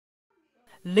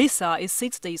Lisa is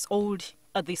 6 days old.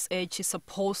 At this age, she's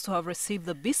supposed to have received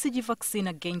the BCG vaccine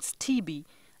against TB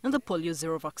and the polio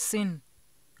zero vaccine.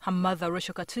 Her mother,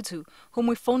 Rachel Katutu, whom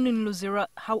we found in Luzira,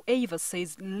 however,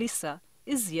 says Lisa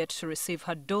is yet to receive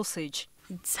her dosage.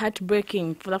 It's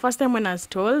heartbreaking. For the first time when I was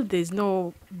told there's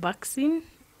no vaccine,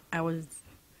 I was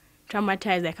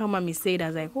traumatized. Like how mommy said, I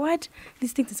was like, what?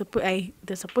 These things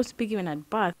they're supposed to be given at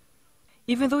birth.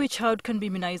 Even though a child can be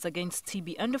immunized against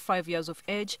TB under 5 years of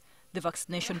age, the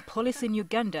vaccination policy in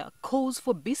Uganda calls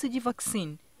for BCG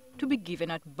vaccine to be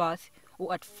given at birth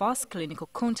or at first clinical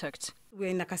contact.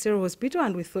 We're in Nakasero Hospital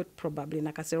and we thought probably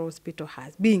Nakasero Hospital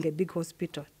being a big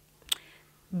hospital.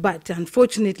 But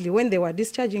unfortunately, when they were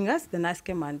discharging us, the nurse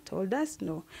came and told us,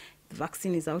 no, the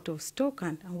vaccine is out of stock.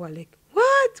 And we're like,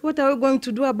 what? What are we going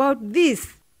to do about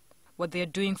this? What they're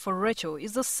doing for Rachel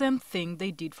is the same thing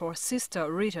they did for her sister,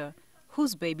 Rita,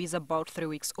 whose baby is about 3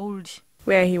 weeks old.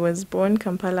 Where he was born,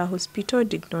 Kampala Hospital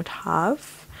did not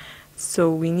have,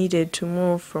 so we needed to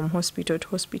move from hospital to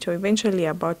hospital. Eventually,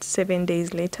 about 7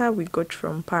 days later, we got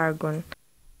from Paragon.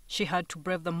 She had to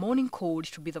brave the morning cold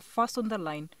to be the first on the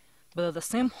line, but at the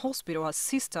same hospital, her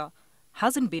sister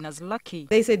hasn't been as lucky.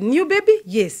 They said, new baby?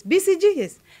 Yes. BCG?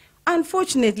 Yes.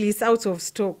 Unfortunately, it's out of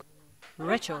stock.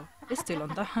 Rachel is still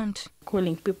on the hunt.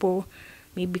 Calling people,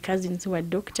 maybe cousins who are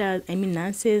doctors,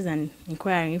 nurses, and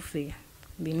inquiring if they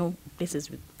know places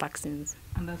with vaccines.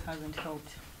 And that hasn't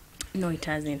helped? No, it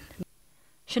hasn't.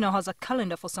 She now has a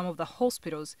calendar for some of the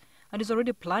hospitals and is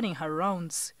already planning her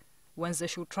rounds. Wednesday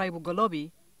she'll try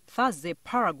Bugolobi, Thursday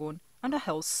Paragon, and a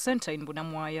health center in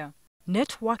Bunamwaya.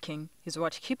 Networking is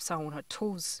what keeps her on her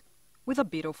toes, with a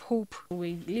bit of hope.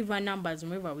 We leave our numbers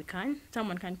wherever we can.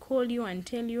 Someone can call you and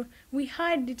tell you, we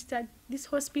heard it's at this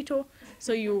hospital,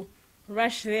 so you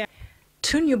rush there.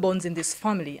 2 newborns in this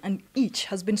family, and each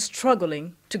has been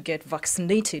struggling to get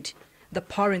vaccinated. The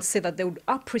parents say that they would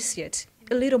appreciate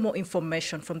a little more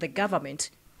information from the government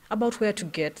about where to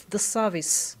get the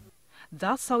service.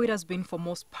 That's how it has been for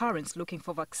most parents looking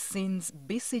for vaccines,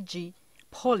 BCG,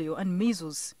 polio and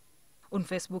measles. On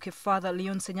Facebook, a father,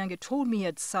 Leon Senyange, told me he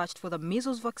had searched for the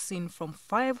measles vaccine from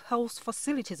 5 health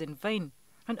facilities in vain,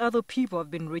 and other people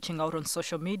have been reaching out on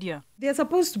social media. They're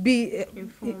supposed to be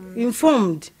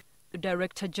informed. The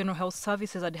Director General Health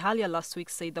Services at Halia last week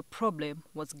said the problem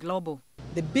was global.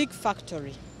 The big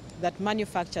factory that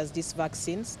manufactures these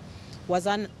vaccines was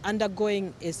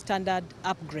undergoing a standard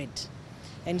upgrade.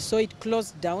 And so it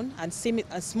closed down, and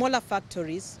smaller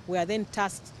factories were then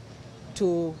tasked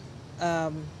to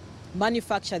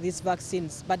manufacture these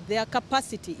vaccines, but their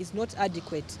capacity is not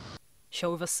adequate.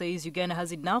 However, says Uganda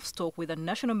has enough stock with the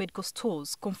national medical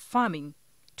stores, confirming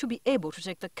to be able to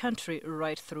take the country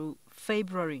right through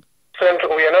February.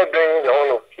 Central, we are now doing the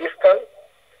whole of Eastern,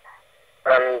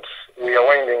 and we are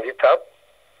winding it up.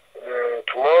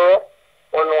 Tomorrow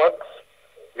onwards,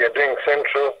 we are doing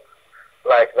Central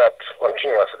like that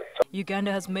continuously.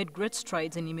 Uganda has made great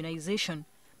strides in immunization,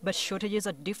 but shortages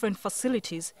at different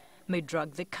facilities may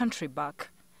drag the country back.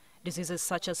 Diseases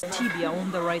such as TB are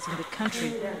on the rise in the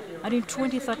country, and in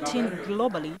 2013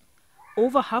 globally,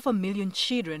 over 500,000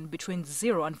 children between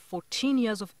 0 and 14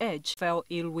 years of age fell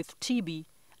ill with TB,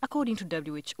 according to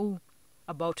WHO.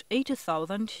 About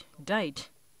 80,000 died.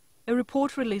 A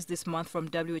report released this month from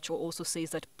WHO also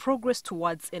says that progress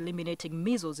towards eliminating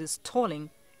measles is stalling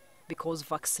because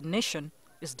vaccination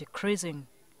is decreasing.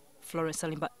 Florence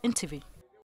Alimba, NTV.